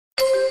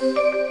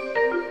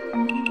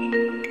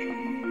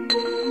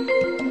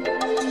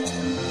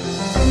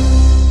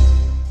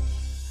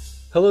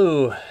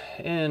Hello,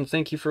 and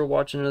thank you for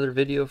watching another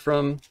video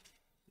from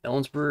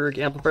Ellensburg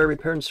Amplifier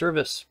Repair and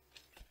Service.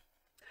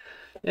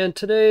 And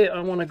today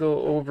I want to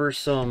go over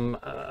some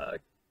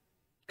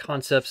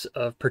concepts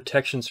of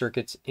protection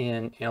circuits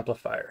in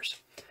amplifiers.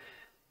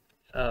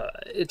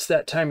 It's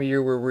that time of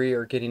year where we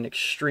are getting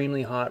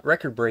extremely hot,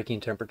 record-breaking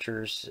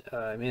temperatures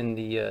in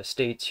the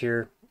States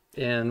here,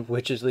 and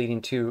which is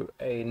leading to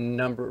a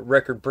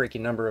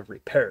record-breaking number of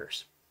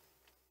repairs.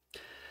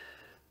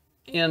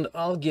 And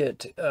I'll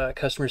get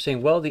customers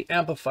saying, well, the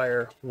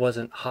amplifier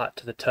wasn't hot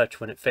to the touch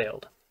when it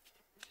failed.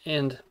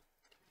 And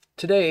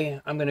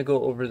today I'm going to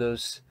go over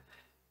those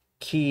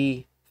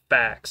key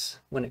facts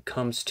when it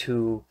comes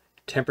to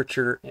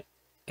temperature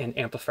and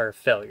amplifier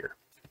failure.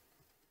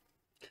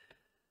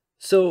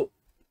 So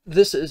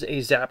this is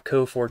a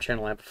Zapco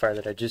 4-channel amplifier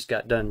that I just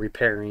got done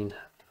repairing.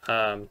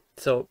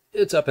 So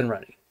it's up and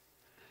running.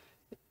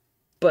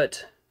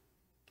 But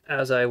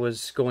as I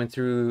was going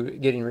through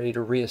getting ready to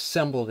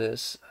reassemble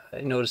this,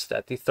 I noticed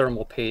that the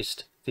thermal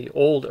paste, the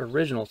old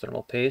original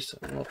thermal paste,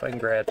 I don't know if I can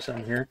grab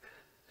some here.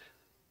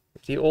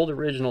 The old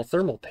original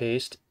thermal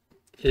paste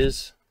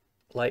is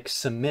like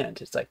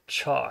cement. It's like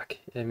chalk.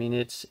 I mean,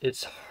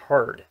 it's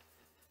hard.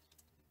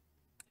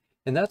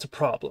 And that's a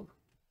problem.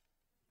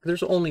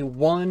 There's only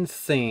one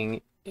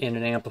thing in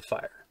an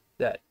amplifier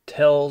that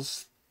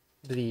tells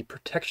the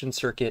protection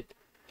circuit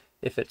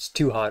if it's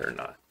too hot or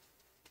not.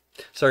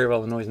 Sorry about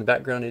all the noise in the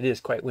background. It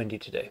is quite windy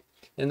today,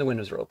 and the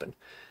windows are open.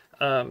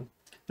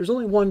 There's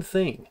only one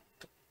thing,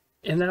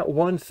 and that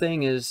one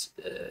thing is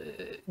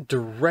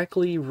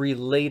directly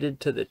related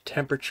to the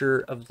temperature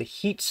of the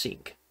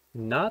heatsink,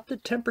 not the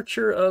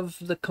temperature of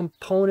the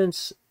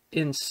components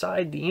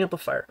inside the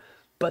amplifier,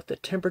 but the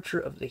temperature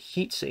of the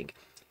heatsink.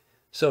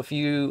 So if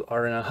you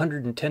are in a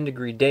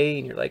 110-degree day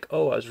and you're like,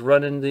 oh, I was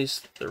running the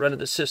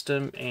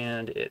system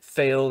and it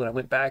failed, and I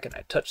went back and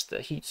I touched the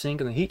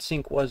heatsink and the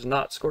heatsink was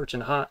not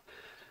scorching hot,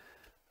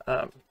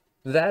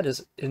 that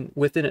is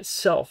within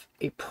itself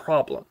a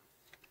problem.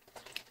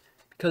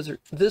 Because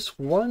this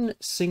one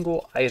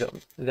single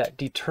item that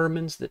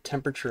determines the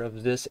temperature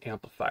of this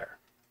amplifier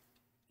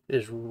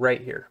is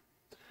right here.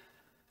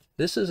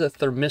 This is a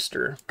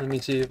thermistor. Let me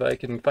see if I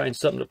can find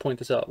something to point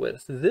this out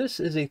with. This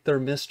is a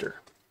thermistor.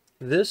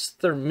 This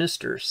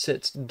thermistor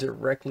sits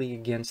directly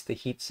against the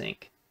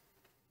heatsink.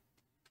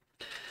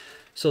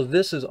 So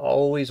this is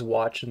always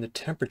watching the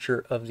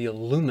temperature of the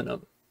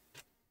aluminum.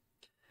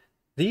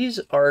 These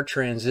are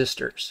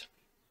transistors.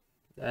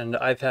 And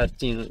I've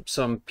had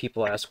some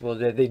people ask, well,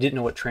 they didn't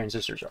know what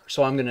transistors are.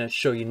 So I'm going to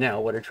show you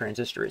now what a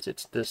transistor is.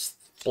 It's this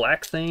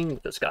black thing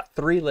that's got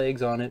 3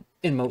 legs on it,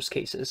 in most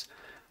cases,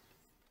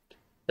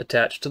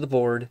 attached to the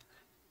board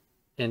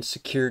and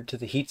secured to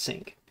the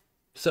heatsink.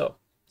 So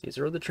these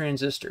are the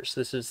transistors.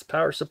 This is the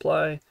power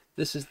supply.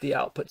 This is the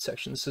output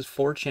section. This is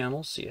 4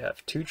 channels, so you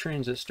have 2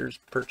 transistors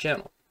per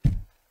channel.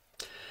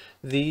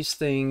 These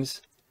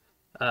things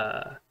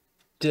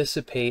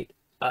dissipate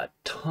a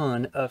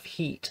ton of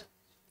heat.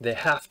 They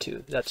have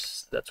to.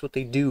 That's what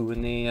they do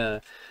when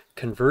they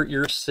convert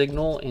your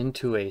signal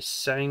into a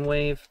sine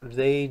wave.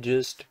 They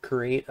just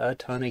create a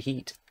ton of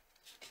heat.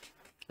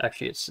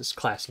 Actually, it's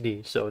class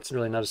D, so it's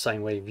really not a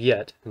sine wave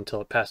yet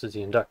until it passes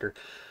the inductor.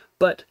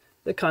 But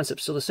the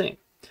concept's still the same.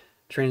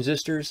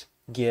 Transistors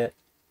get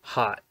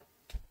hot.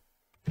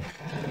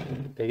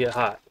 They get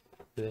hot.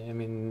 I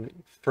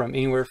mean, from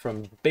anywhere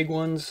from big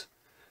ones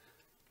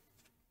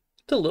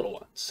to little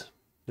ones.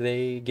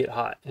 They get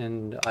hot.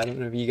 And I don't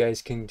know if you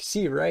guys can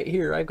see right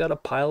here, I've got a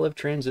pile of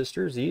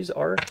transistors. This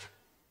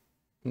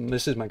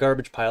is my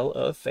garbage pile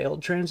of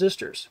failed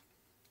transistors.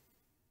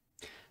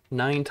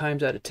 9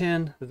 times out of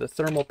 10, the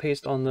thermal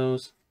paste on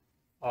those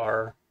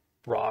are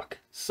rock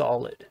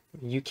solid.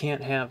 You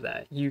can't have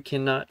that. You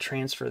cannot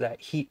transfer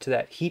that heat to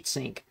that heat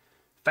sink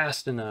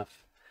fast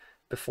enough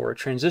before a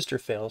transistor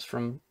fails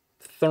from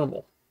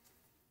thermal.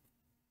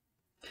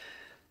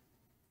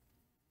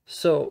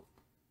 So,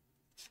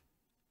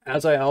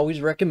 as I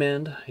always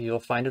recommend, you'll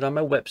find it on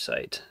my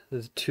website,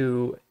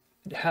 to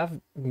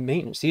have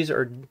maintenance. These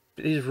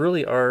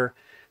really are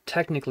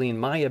technically, in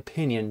my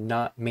opinion,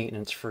 not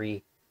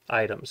maintenance-free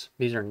items.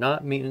 These are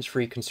not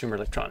maintenance-free consumer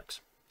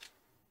electronics.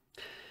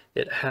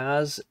 It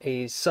has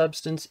a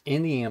substance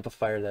in the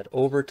amplifier that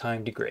over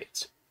time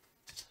degrades.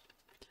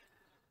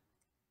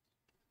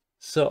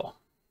 So,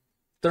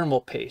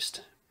 thermal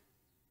paste.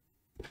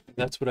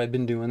 That's what I've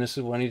been doing. This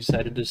is when I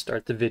decided to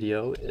start the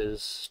video,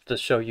 is to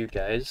show you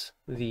guys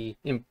the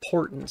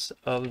importance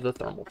of the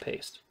thermal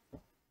paste.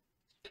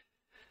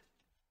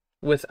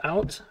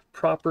 Without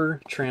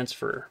proper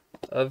transfer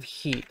of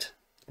heat,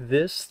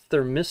 this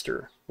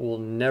thermistor will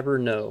never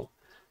know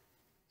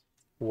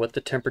what the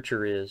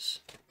temperature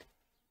is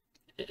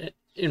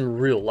in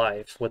real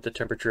life, what the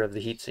temperature of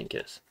the heatsink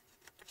is.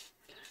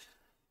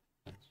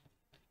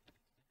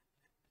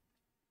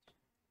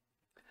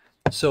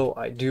 So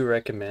I do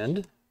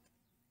recommend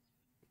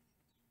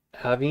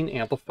having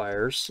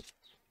amplifiers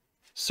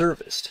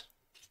serviced.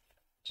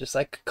 Just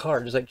like a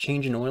car, just like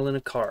changing oil in a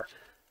car.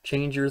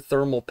 Change your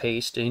thermal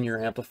paste in your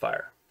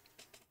amplifier.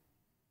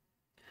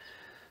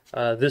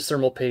 This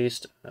thermal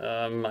paste,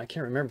 I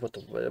can't remember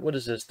what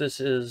is this?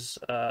 This is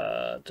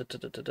so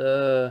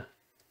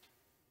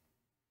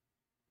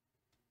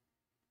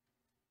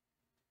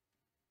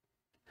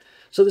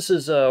this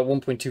is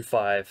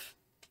 1.25.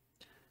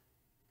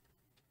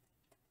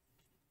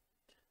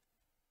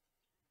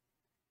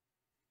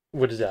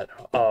 What is that?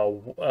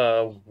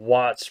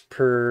 Watts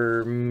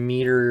per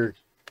meter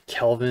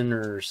Kelvin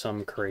or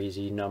some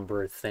crazy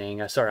number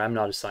thing. Sorry, I'm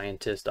not a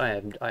scientist.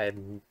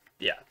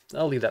 Yeah,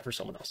 I'll leave that for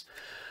someone else.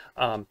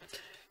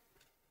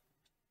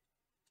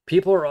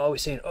 People are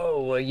always saying,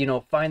 oh, well, you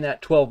know, find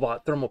that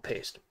 12-watt thermal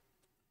paste.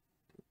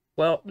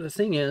 Well, the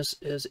thing is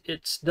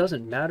it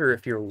doesn't matter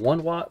if you're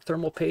 1-watt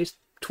thermal paste,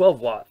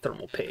 12-watt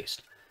thermal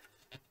paste.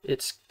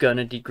 It's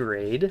gonna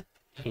degrade,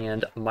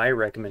 and my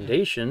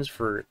recommendations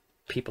for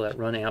people that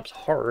run amps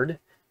hard,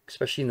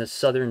 especially in the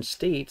southern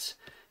states,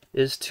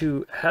 is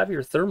to have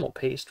your thermal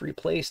paste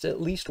replaced at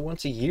least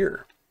once a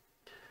year.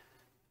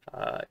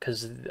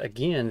 Because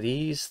again,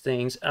 these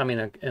things, I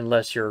mean,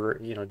 unless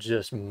you're, you know,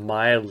 just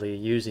mildly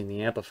using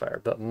the amplifier,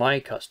 but my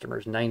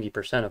customers,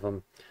 90% of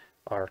them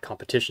are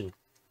competition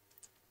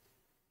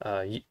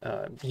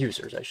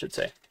users, I should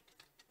say.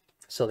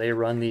 So they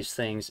run these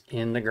things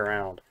in the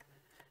ground,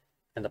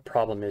 and the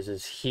problem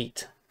is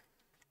heat.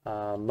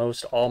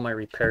 Most all my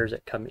repairs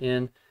that come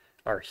in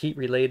are heat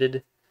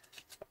related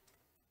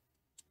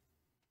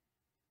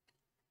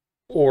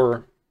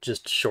or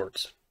just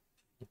shorts.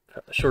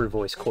 Shorted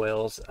voice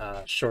coils,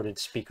 shorted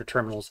speaker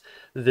terminals.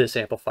 This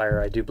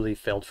amplifier, I do believe,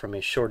 failed from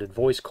a shorted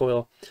voice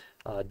coil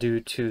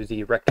due to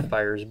the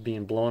rectifiers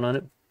being blown on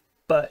it,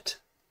 but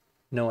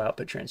no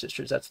output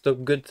transistors. That's the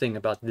good thing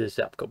about this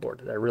Zapco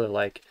board that I really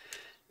like,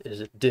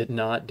 is it did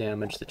not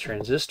damage the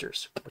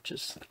transistors, which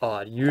is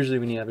odd. Usually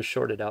when you have a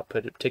shorted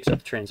output, it takes up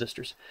the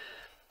transistors.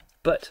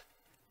 But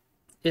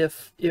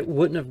if it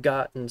wouldn't have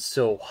gotten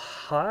so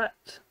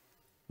hot,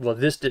 well,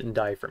 this didn't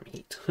die from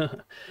heat.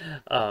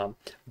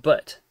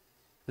 But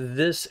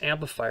this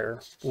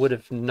amplifier would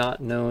have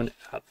not known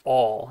at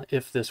all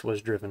if this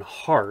was driven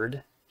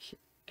hard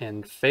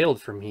and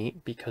failed from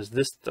heat, because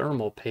this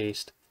thermal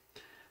paste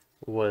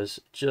was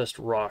just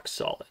rock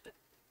solid.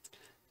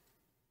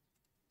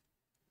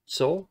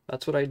 So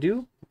that's what I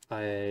do.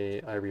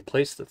 I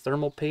replace the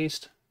thermal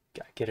paste.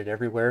 I get it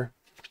everywhere.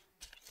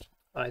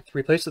 I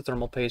replace the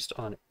thermal paste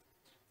on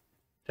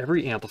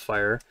every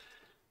amplifier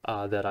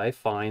that I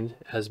find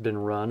has been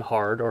run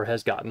hard or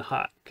has gotten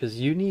hot, because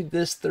you need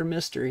this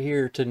thermistor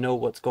here to know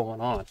what's going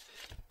on.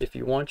 If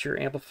you want your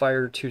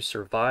amplifier to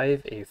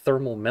survive a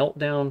thermal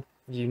meltdown,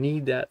 you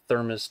need that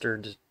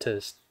thermistor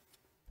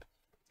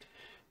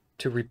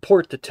to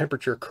report the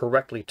temperature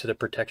correctly to the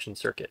protection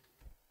circuit.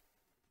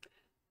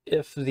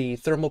 If the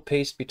thermal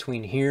paste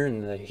between here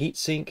and the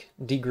heatsink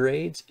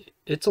degrades,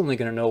 it's only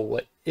going to know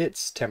what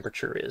its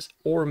temperature is,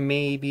 or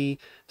maybe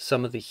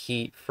some of the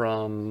heat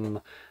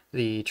from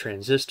the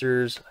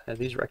transistors.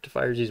 These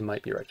rectifiers, these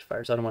might be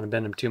rectifiers. I don't want to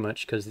bend them too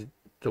much because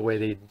the way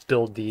they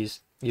build these,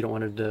 you don't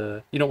want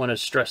to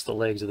stress the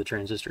legs of the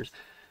transistors.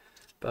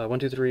 1,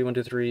 2, 3, 1,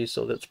 2, 3.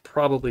 So that's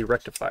probably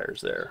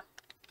rectifiers there.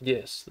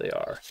 Yes, they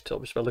are. Tell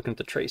just by looking at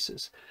the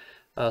traces.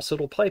 So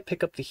it'll probably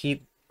pick up the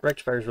heat.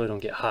 Rectifiers really don't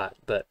get hot,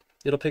 but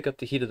it'll pick up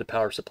the heat of the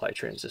power supply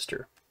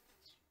transistor.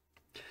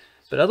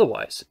 But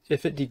otherwise,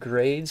 if it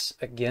degrades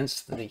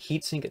against the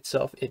heatsink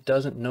itself, it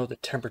doesn't know the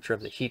temperature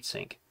of the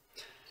heatsink.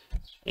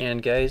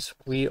 And guys,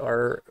 we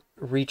are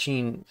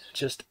reaching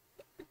just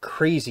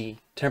crazy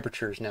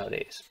temperatures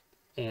nowadays.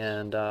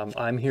 And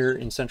I'm here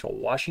in central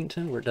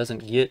Washington, where it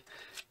doesn't get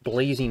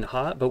blazing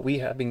hot, but we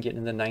have been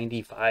getting the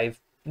 95,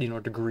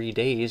 degree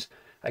days.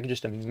 I can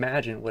just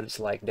imagine what it's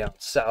like down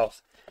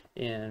south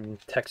in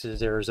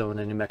Texas,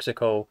 Arizona, New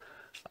Mexico.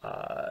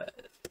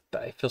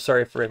 I feel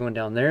sorry for everyone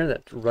down there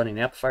that's running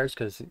amplifiers,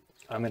 because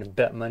I'm going to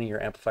bet money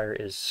your amplifier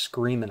is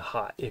screaming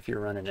hot if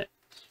you're running it.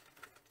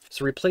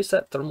 So replace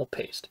that thermal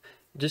paste.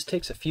 It just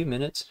takes a few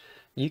minutes.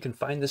 You can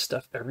find this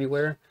stuff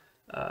everywhere.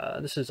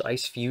 This is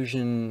Ice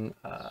Fusion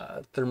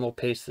thermal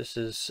paste. This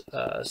is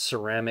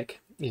ceramic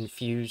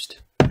infused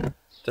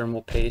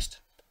thermal paste.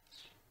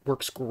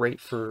 Works great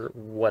for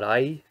what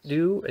I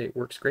do. It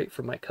works great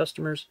for my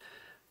customers.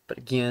 But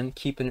again,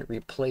 keeping it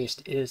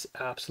replaced is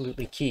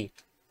absolutely key.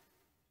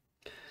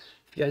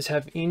 If you guys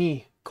have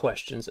any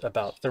questions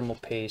about thermal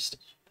paste,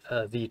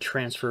 the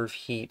transfer of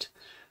heat,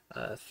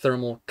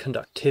 thermal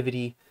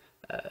conductivity,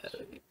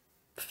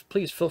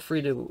 please feel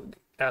free to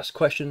ask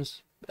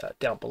questions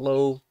down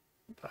below.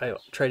 I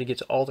try to get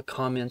to all the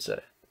comments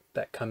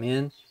that come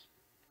in.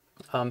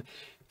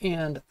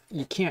 And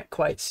you can't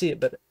quite see it,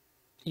 but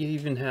you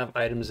even have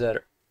items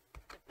that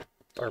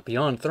are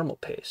beyond thermal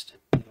paste.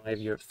 You have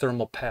your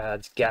thermal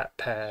pads, gap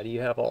pad,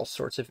 you have all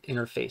sorts of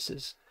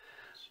interfaces.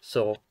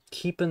 So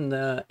keeping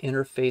the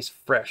interface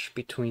fresh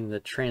between the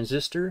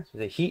transistor,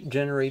 the heat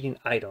generating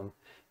item,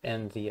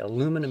 and the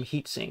aluminum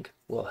heatsink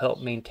will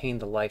help maintain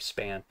the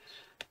lifespan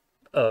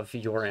of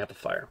your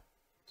amplifier.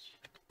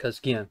 Because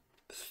again,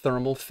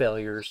 thermal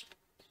failures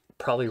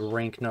probably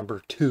rank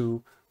number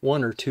 2,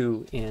 1 or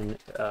 2 in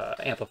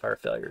amplifier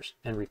failures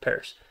and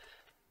repairs,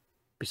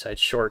 besides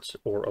shorts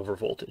or over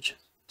voltage.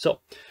 So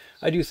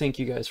I do thank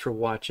you guys for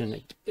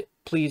watching.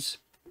 Please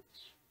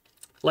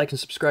like and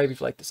subscribe if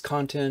you like this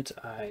content.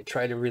 I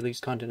try to release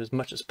content as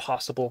much as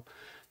possible.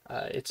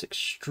 It's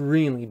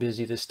extremely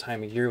busy this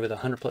time of year with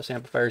 100+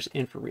 amplifiers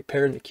in for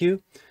repair in the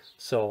queue.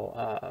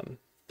 So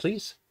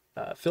please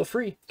feel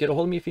free. Get a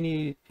hold of me if you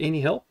need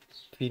any help.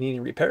 If you need any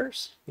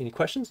repairs, any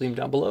questions, leave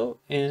them down below,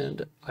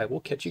 and I will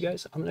catch you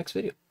guys on the next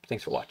video.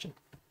 Thanks for watching.